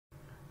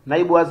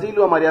Naibu Waziri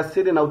wa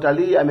Maliasili na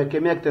Utalii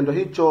amekemea kitendo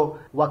hicho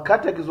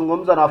wakati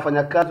akizungumza na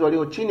wafanyakazi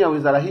walio chini ya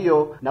wizara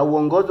hiyo na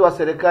uongozi wa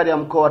serikali ya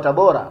mkoa wa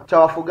Tabora cha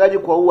wafugaji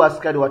kuwaua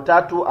askari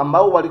watatu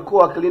ambao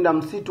walikuwa wakilinda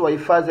msitu wa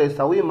hifadhi ya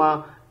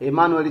Isawima,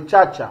 Emmanuel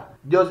Chacha,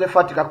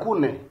 Josephat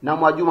Kakune na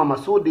Mwajuma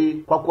Masudi,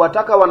 kwa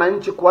kuwataka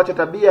wananchi kuacha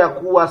tabia ya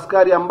kuua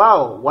askari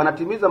ambao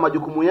wanatimiza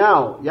majukumu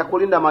yao ya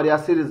kulinda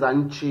maliasili za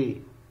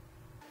nchi.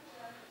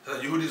 Sasa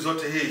juhudi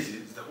zote hizi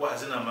zitakuwa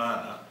hazina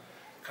maana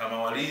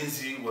kama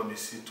walinzi wa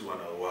misitu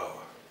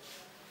wanauawa.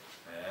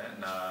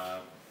 Na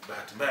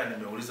bahati mbaya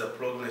nimeuliza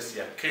progress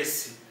ya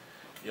kesi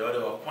ya wale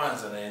wa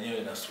kwanza na yenyewe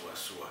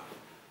inasuasua.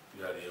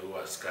 Yule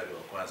aliyeua askari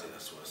wa kwanza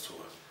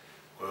inasuasua.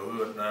 Kwa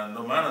hiyo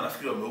ndio maana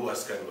nafikiri wameua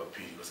askari wa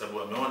pili kwa sababu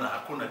wameona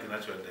hakuna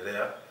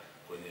kinachoendelea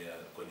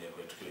kwenye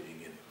tukio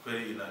jingine.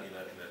 Kweli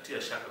inatia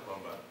shaka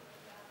kwamba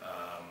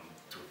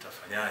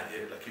tutafanyaje,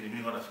 lakini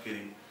mimi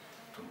nafikiri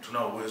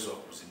tunao uwezo wa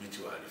kudhibiti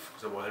wahalifu kwa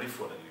sababu wahalifu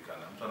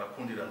wanajulikana. Mtu ana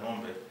kundi la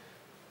ng'ombe,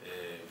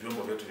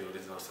 vyombo vyetu vya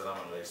ulinzi na usalama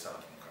ni rahisi sana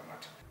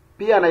kumkamata.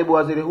 Pia naibu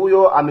waziri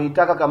huyo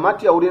ameitaka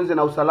kamati ya ulinzi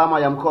na usalama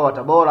ya mkoa wa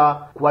Tabora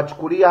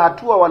kuwachukulia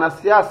hatua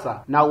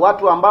wanasiasa na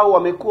watu ambao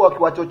wamekuwa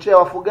wakiwachochea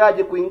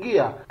wafugaji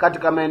kuingia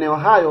katika maeneo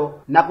hayo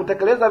na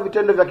kutekeleza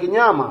vitendo vya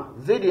kinyama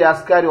dhidi ya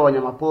askari wa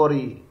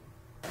wanyamapori.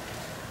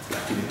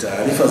 Lakini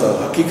taarifa za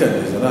uhakika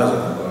nilizonazo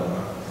ni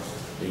kwamba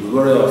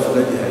migogoro ya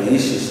wafugaji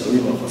haiishi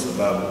Isawima kwa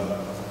sababu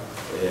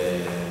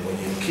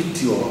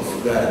mwenyekiti wa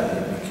wafugaji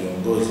ni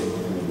kiongozi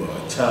mkubwa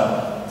wa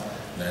chama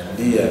na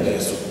ndiye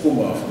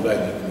anayesukuma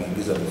wafugaji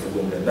kuingiza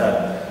mifugo ndani,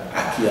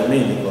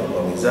 akiamini kwamba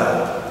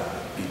wizara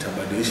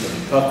itabadilisha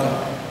mipaka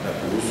na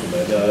kuruhusu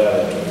maeneo yale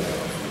yatumike.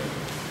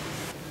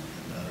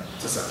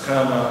 Sasa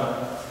kama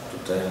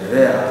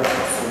tutaendelea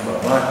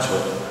kufumba macho,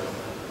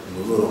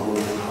 mgogoro huu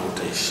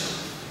hautaisha.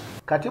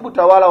 Katibu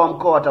tawala wa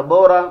mkoa wa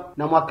Tabora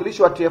na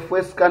mwakilishi wa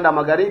TFS Kanda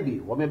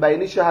Magharibi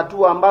wamebainisha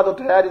hatua ambazo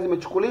tayari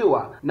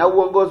zimechukuliwa na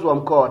uongozi wa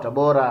mkoa wa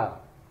Tabora.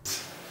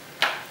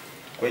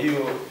 Kwa hiyo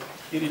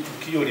hili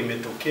tukio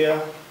limetokea,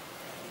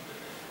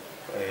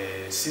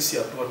 sisi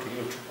hatua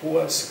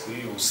tuliochukua siku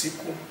hiyo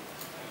usiku,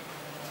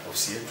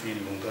 ofisi yetu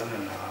iliungana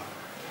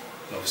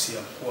na ofisi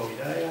ya mkuu wa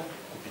wilaya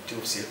kupitia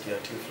ofisi yetu ya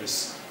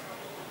TFS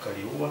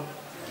Karibu.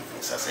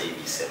 Sasa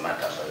hivi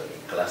semata ambayo ni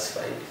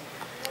classified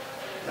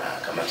na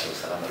kamati ya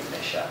usalama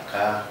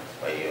imeshakaa.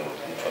 Kwa hiyo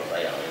mtu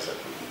ambaye anaweza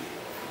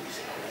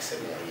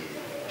kuisemea hii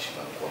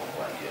mheshimiwa mkuu wa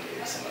mkoa ndio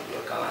aliyesema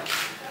kamati,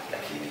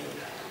 lakini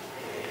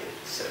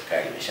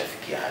serikali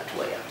imeshafikia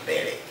hatua ya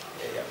mbele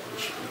ya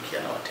kushughulikia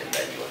na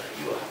watendaji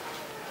wanajua.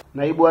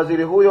 Naibu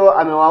waziri huyo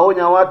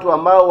amewaonya watu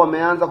ambao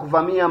wameanza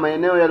kuvamia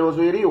maeneo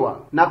yaliyozuiliwa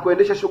na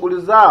kuendesha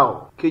shughuli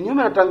zao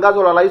kinyume na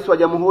tangazo la Rais wa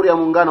Jamhuri ya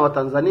Muungano wa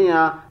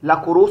Tanzania la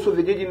kuruhusu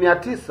vijiji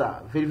 900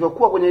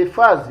 vilivyokuwa kwenye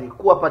hifadhi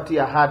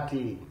kuwapatia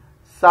hati.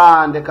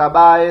 Sande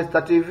Kabaye,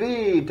 Star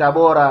TV,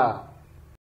 Tabora.